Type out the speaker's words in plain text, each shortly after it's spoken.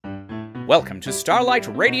Welcome to Starlight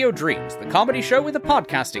Radio Dreams, the comedy show with a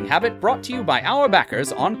podcasting habit brought to you by our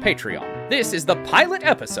backers on Patreon. This is the pilot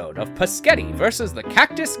episode of Paschetti vs. the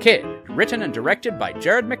Cactus Kid, written and directed by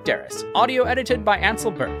Jared McDarris, audio edited by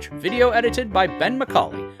Ansel Birch, video edited by Ben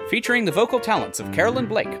McCauley, featuring the vocal talents of Carolyn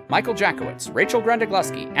Blake, Michael Jackowitz, Rachel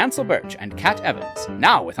Grandegluski, Ansel Birch, and Kat Evans.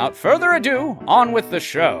 Now, without further ado, on with the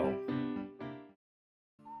show.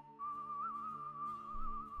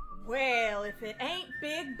 Well, if it ain't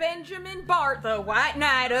Big Benjamin Bart, the White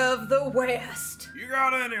Knight of the West. You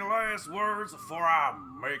got any last words before I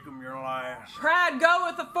make them your last? Pride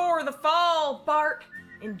goeth afore the fall, Bart.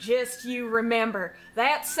 And just you remember,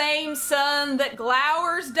 that same sun that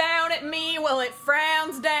glowers down at me, well, it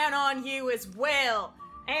frowns down on you as well.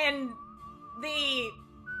 And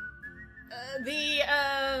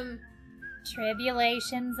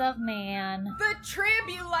Tribulations of man. the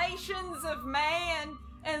tribulations of man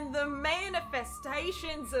and the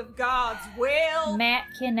manifestations of God's will.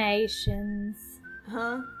 Machinations.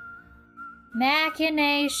 Huh?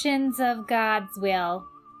 Machinations of God's will.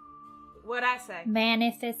 What'd I say?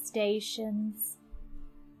 Manifestations.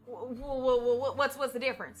 What's the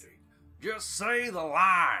difference? Just say the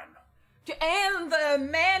line. And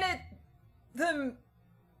the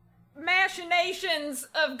machinations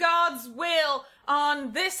of God's will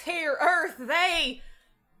on this here earth, they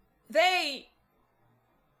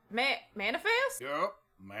manifest? Yup,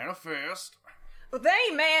 manifest.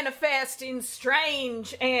 They manifest in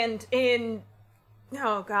strange and they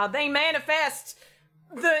manifest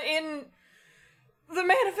in the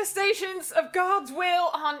manifestations of God's will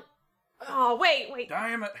on, wait.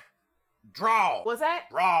 Damn it. Draw. Was that?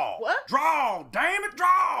 Draw. What? Draw. Damn it,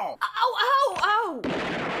 draw. Oh.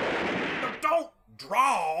 No, don't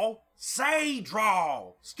draw. Say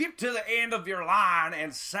draw. Skip to the end of your line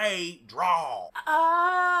and say draw.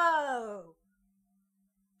 Oh.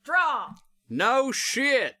 Draw. No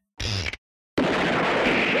shit! Oh,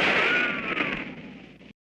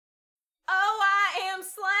 I am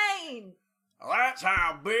slain. Well, that's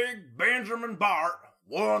how Big Benjamin Bart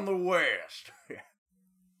won the West.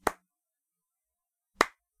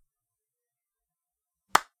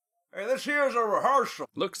 Hey, this here's a rehearsal.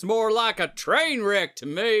 Looks more like a train wreck to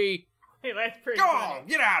me. Hey, that's pretty Go funny. on,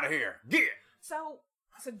 get out of here. Get. So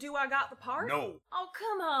do I got the part? No. Oh,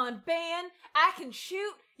 come on, Ben. I can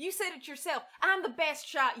shoot. You said it yourself. I'm the best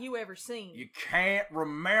shot you ever seen. You can't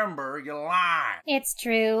remember your line. It's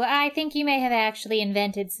true. I think you may have actually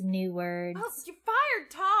invented some new words. Oh, you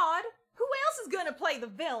fired Todd. Who else is gonna play the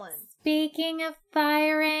villain? Speaking of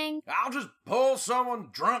firing, I'll just pull someone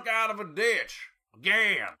drunk out of a ditch.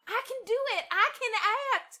 Again. I can do it. I can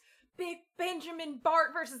act. Big Benjamin Bart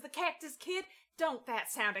versus the Cactus Kid. Don't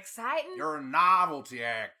that sound exciting? You're a novelty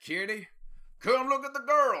act, kitty. Come look at the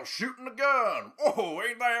girl shooting the gun. Whoa,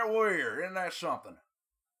 ain't that weird? Isn't that something?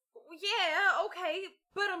 Yeah, okay,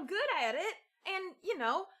 but I'm good at it. And,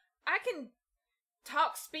 I can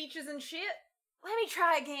talk speeches and shit. Let me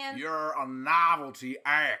try again. You're a novelty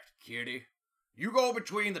act, kitty. You go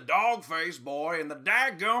between the dog-faced boy and the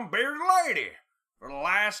daggum bearded lady. For the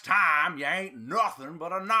last time, you ain't nothing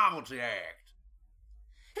but a novelty act.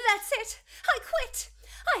 That's it! I quit!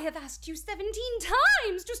 I have asked you 17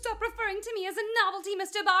 times to stop referring to me as a novelty,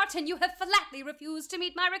 Mr. Bart, and you have flatly refused to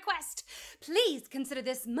meet my request. Please consider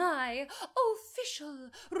this my official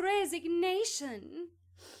resignation.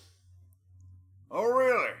 Oh,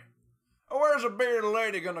 really? Where's a bearded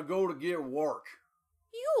lady gonna go to get work?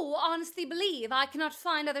 You honestly believe I cannot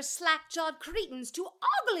find other slack-jawed cretins to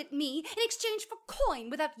ogle at me in exchange for coin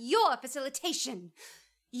without your facilitation?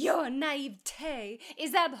 Your naivete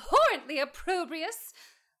is abhorrently opprobrious.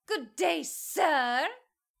 Good day, sir.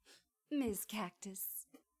 Ms. Cactus.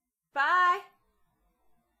 Bye.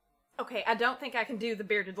 Okay, I don't think I can do the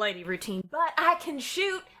bearded lady routine, but I can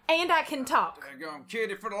shoot and I can talk. Daggum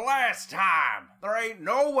kitty, for the last time, there ain't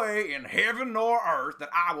no way in heaven nor earth that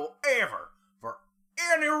I will ever, for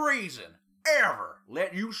any reason, ever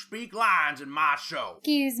let you speak lines in my show.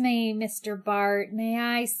 excuse me, Mr. Bart, may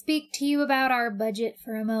I speak to you about our budget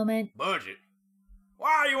for a moment? Budget?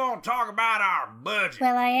 Why you want to talk about our budget?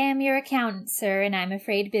 Well, I am your accountant, sir, and I'm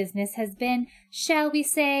afraid business has been, shall we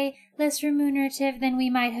say, less remunerative than we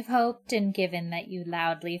might have hoped, and given that you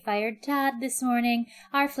loudly fired Todd this morning,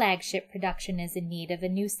 our flagship production is in need of a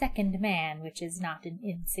new second man, which is not an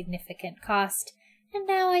insignificant cost. And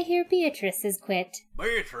now I hear Beatrice has quit.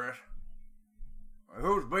 Beatrice?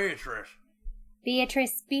 Who's Beatrice?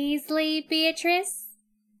 Beatrice Beasley, Beatrice?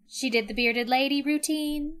 She did the bearded lady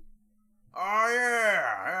routine. Oh,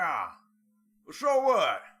 yeah. So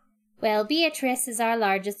what? Well, Beatrice is our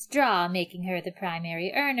largest draw, making her the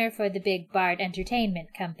primary earner for the Big Bart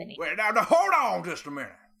Entertainment Company. Wait, now, hold on just a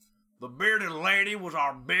minute. The bearded lady was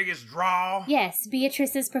our biggest draw? Yes,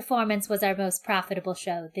 Beatrice's performance was our most profitable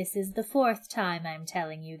show. This is the 4th time I'm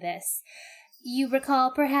telling you this. You recall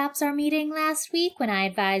perhaps our meeting last week when I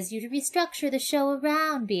advised you to restructure the show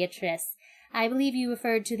around Beatrice. I believe you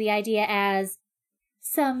referred to the idea as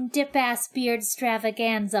some dip-ass beard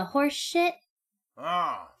stravaganza horse shit?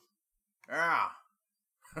 Oh, yeah.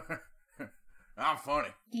 I'm funny.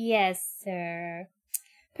 Yes, sir.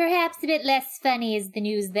 Perhaps a bit less funny is the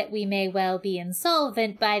news that we may well be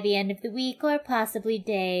insolvent by the end of the week or possibly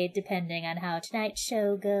day, depending on how tonight's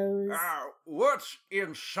show goes. What's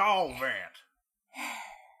insolvent?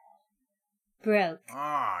 Broke.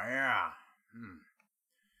 Oh, yeah.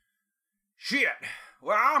 Shit.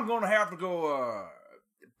 Well, I'm gonna have to go,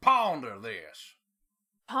 ponder this.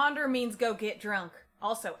 Ponder means go get drunk.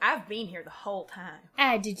 Also, I've been here the whole time.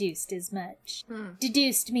 I deduced as much.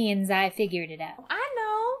 Deduced means I figured it out. I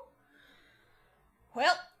know.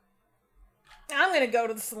 Well, I'm gonna go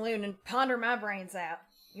to the saloon and ponder my brains out.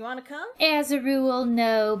 You wanna come? As a rule,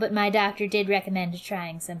 no, but my doctor did recommend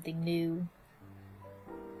trying something new.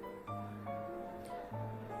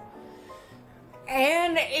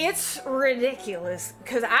 And it's ridiculous,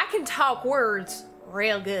 because I can talk words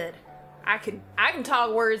real good. I can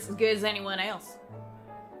talk words as good as anyone else.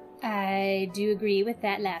 I do agree with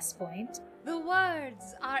that last point. The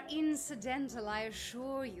words are incidental, I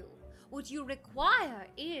assure you. What you require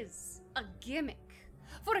is a gimmick.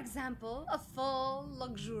 For example, a full,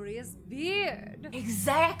 luxurious beard.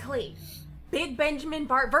 Exactly. Big Benjamin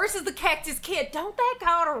Bart versus the Cactus Kid. Don't that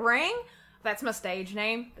got a ring? That's my stage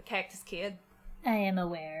name, the Cactus Kid. I am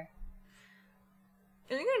aware.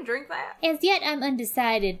 Are you gonna drink that? As yet, I'm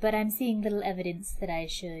undecided, but I'm seeing little evidence that I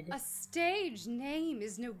should. A stage name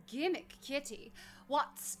is no gimmick, Kitty.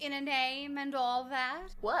 What's in a name and all that?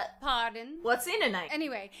 What? Pardon? What's in a name?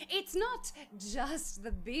 Anyway, it's not just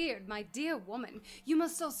the beard, my dear woman. You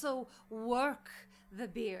must also work the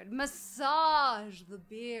beard, massage the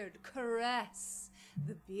beard, caress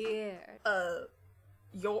the beard.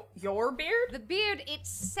 Your beard? The beard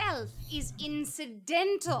itself is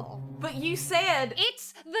incidental. But you said...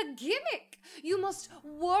 It's the gimmick. You must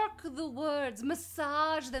work the words,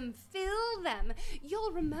 massage them, fill them.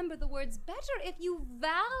 You'll remember the words better if you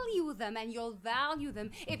value them, and you'll value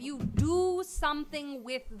them if you do something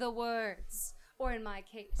with the words. Or in my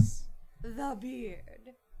case, the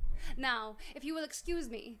beard. Now, if you will excuse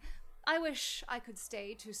me, I wish I could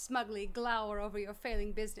stay to smugly glower over your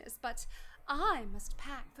failing business, but I must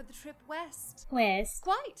pack for the trip west. West?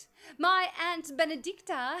 Quite. My Aunt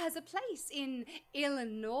Benedicta has a place in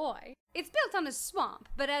Illinois. It's built on a swamp,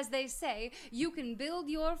 but as they say, you can build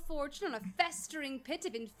your fortune on a festering pit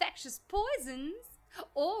of infectious poisons,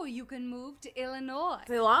 or you can move to Illinois.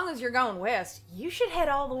 As long as you're going west, you should head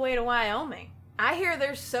all the way to Wyoming. I hear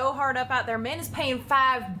they're so hard up out there, men is paying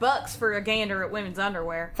 $5 for a gander at women's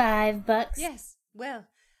underwear. $5? Yes, well,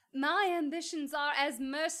 my ambitions are as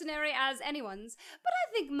mercenary as anyone's, but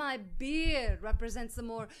I think my beard represents a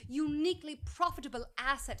more uniquely profitable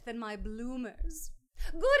asset than my bloomers.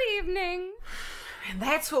 Good evening. And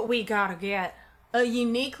that's what we gotta get. A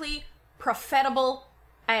uniquely profitable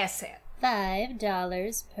asset.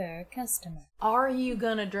 $5 per customer. Are you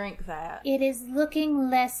gonna drink that? It is looking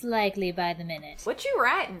less likely by the minute. What you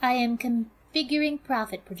writing? I am configuring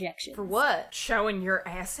profit projections. For what? Showing your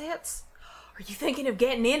assets? Are you thinking of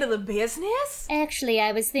getting into the business? Actually,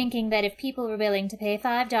 I was thinking that if people were willing to pay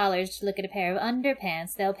 $5 to look at a pair of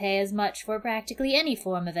underpants, they'll pay as much for practically any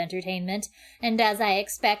form of entertainment. And as I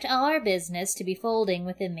expect our business to be folding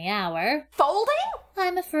within the hour... Folding?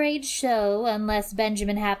 I'm afraid so, unless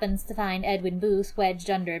Benjamin happens to find Edwin Booth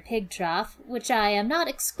wedged under a pig trough, which I am not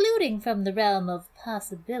excluding from the realm of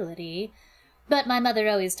possibility. But my mother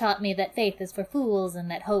always taught me that faith is for fools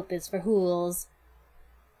and that hope is for hools.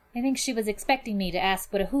 I think she was expecting me to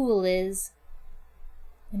ask what a hool is.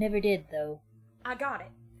 I never did, though. I got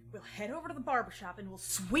it. We'll head over to the barbershop and we'll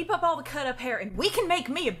sweep up all the cut-up hair and we can make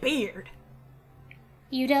me a beard.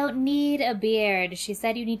 You don't need a beard. She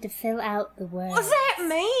said you need to fill out the words. What does that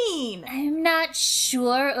mean? I'm not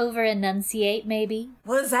sure. Over-enunciate, maybe.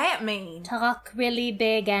 What does that mean? Talk really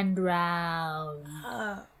big and round.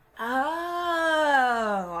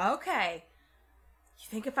 Oh, okay. You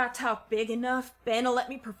think if I talk big enough, Ben'll let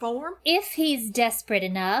me perform? If he's desperate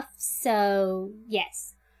enough, so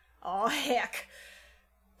yes. Oh, heck.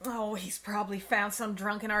 Oh, he's probably found some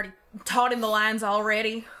drunk and already taught him the lines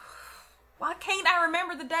already. Why can't I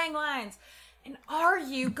remember the dang lines? And are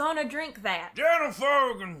you gonna drink that?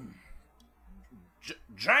 Gentlefolk and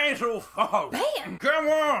Gentle folks. Ben! Come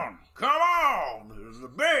on. There's a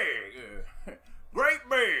great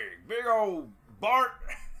big old Bart.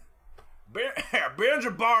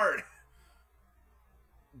 Benja Bart.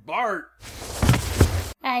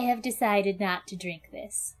 I have decided not to drink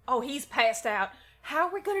this. Oh, he's passed out. How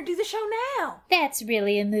are we gonna do the show now? That's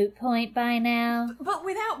really a moot point by now. But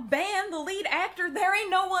without Ben, the lead actor, there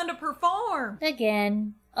ain't no one to perform.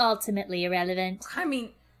 Again, ultimately irrelevant. I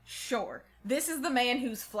mean, sure. This is the man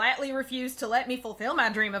who's flatly refused to let me fulfill my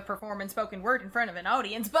dream of performing spoken word in front of an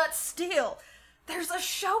audience, but still, there's a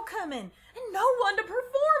show coming, and no one to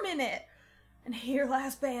perform in it. And here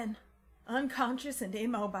lies Ben, unconscious and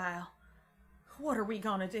immobile. What are we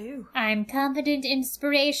gonna do? I'm confident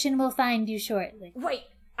inspiration will find you shortly. Wait,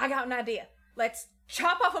 I got an idea. Let's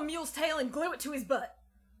chop off a mule's tail and glue it to his butt.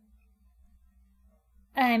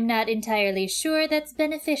 I'm not entirely sure that's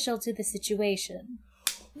beneficial to the situation.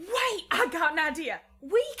 Wait, I got an idea.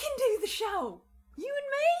 We can do the show. You and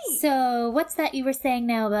me. So, what's that you were saying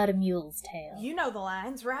now about a mule's tail? You know the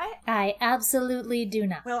lines, right? I absolutely do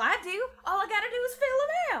not. Well, I do. All I gotta do is fill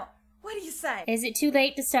them out. What do you say? Is it too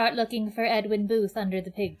late to start looking for Edwin Booth under the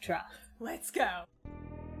pig trough? Let's go.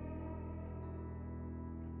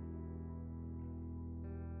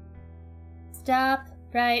 Stop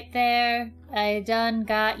right there. I done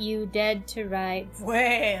got you dead to rights.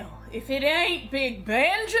 Well, if it ain't Big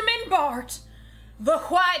Benjamin Bart, the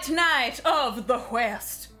White Knight of the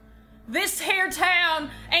West. This here town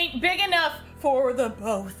ain't big enough for the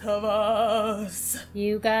both of us.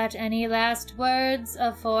 You got any last words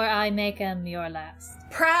afore I make 'em your last?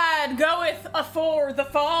 Pride goeth afore the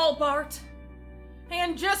fall, Bart.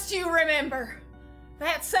 And just you remember,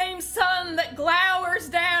 that same sun that glowers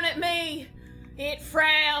down at me, it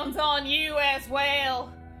frowns on you as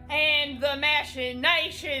well. And the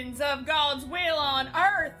machinations of God's will on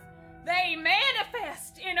earth, they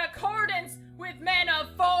manifest in accordance with men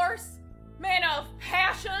of force, men of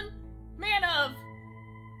passion, men of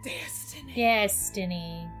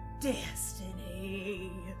destiny.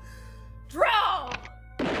 Destiny. Draw!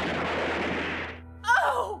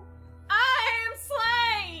 Oh! I am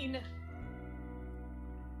slain!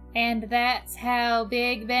 And that's how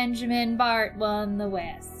Big Benjamin Bart won the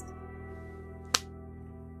West.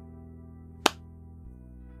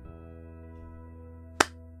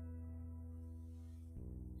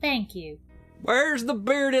 Thank you. Where's the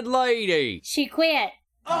bearded lady? She quit.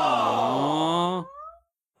 Aww.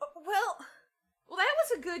 Well, that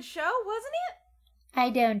was a good show, wasn't it? I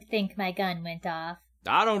don't think my gun went off.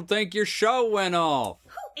 I don't think your show went off.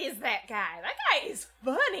 Who is that guy? That guy is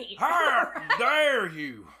funny. How dare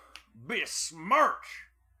you besmirch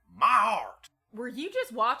my heart? Were you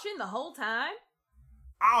just watching the whole time?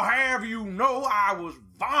 I'll have you know I was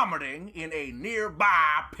vomiting in a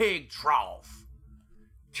nearby pig trough.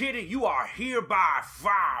 Kitty, you are hereby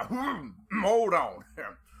fired. Hold on.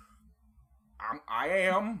 I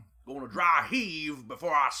am going to dry heave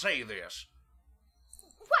before I say this.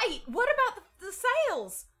 Wait, what about the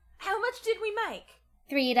sales? How much did we make?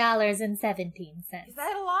 $3.17. Is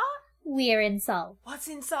that a lot? We're insolvent. What's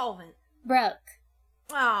insolvent? Broke.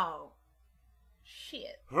 Oh.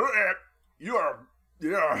 Shit. You're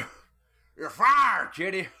fired,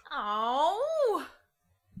 Kitty. Oh.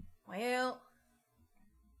 Well,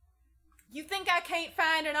 you think I can't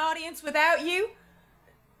find an audience without you?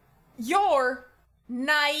 Your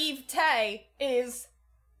naivete is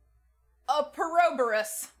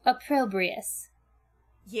opprobrious. Opprobrious.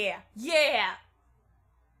 Yeah.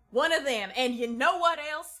 One of them. And you know what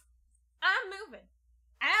else? I'm moving.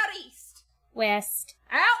 Out east. West.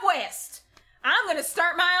 Out west. I'm gonna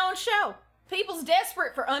start my own show. People's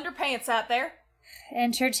desperate for underpants out there.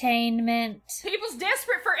 Entertainment. People's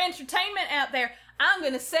desperate for entertainment out there. I'm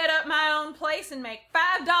gonna set up my own place and make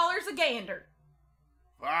 $5 a gander.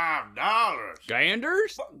 $5?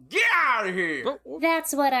 Ganders? Get out of here!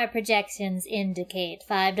 That's what our projections indicate.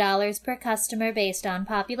 $5 per customer based on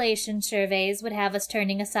population surveys would have us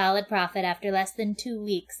turning a solid profit after less than 2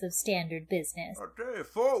 weeks of standard business. I tell you,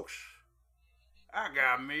 folks, I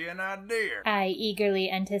got me an idea. I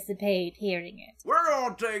eagerly anticipate hearing it. We're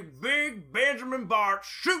gonna take Big Benjamin Bart's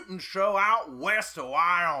shooting show out west of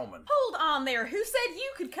Wyoming. Hold on there. Who said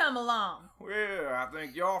you could come along? Well, I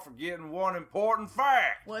think y'all forgetting one important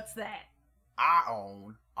fact. What's that? I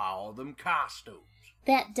own all them costumes.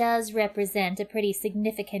 That does represent a pretty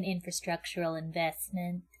significant infrastructural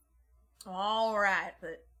investment. All right,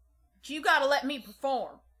 but you gotta let me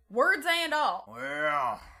perform. Words and all.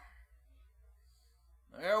 Well,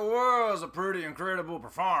 it was a pretty incredible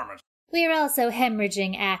performance. We're also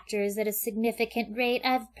hemorrhaging actors at a significant rate.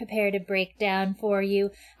 I've prepared a breakdown for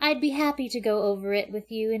you. I'd be happy to go over it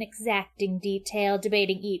with you in exacting detail,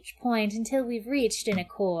 debating each point until we've reached an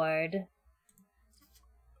accord.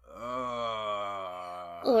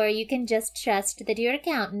 Or you can just trust that your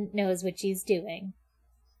accountant knows what she's doing.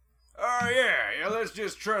 Yeah, let's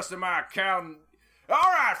just trust in my accountant. All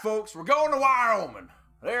right, folks, we're going to Wyoming.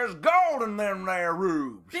 There's gold in them there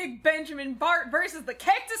rubes. Big Benjamin Bart versus the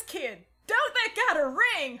Cactus Kid. Don't they got a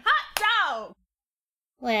ring? Hot dog!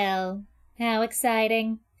 Well, how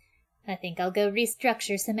exciting. I think I'll go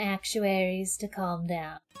restructure some actuaries to calm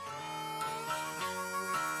down.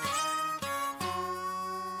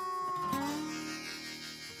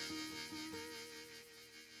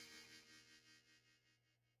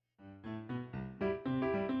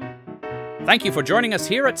 Thank you for joining us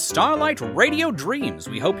here at Starlight Radio Dreams.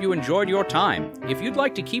 We hope you enjoyed your time. If you'd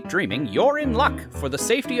like to keep dreaming, you're in luck. For the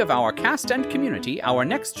safety of our cast and community, our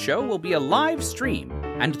next show will be a live stream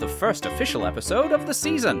and the first official episode of the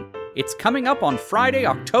season. It's coming up on Friday,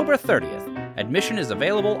 October 30th. Admission is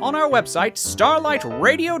available on our website,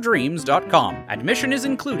 starlightradiodreams.com. Admission is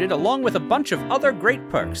included along with a bunch of other great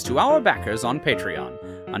perks to our backers on Patreon.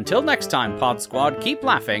 Until next time, Pod Squad, keep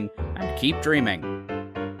laughing and keep dreaming.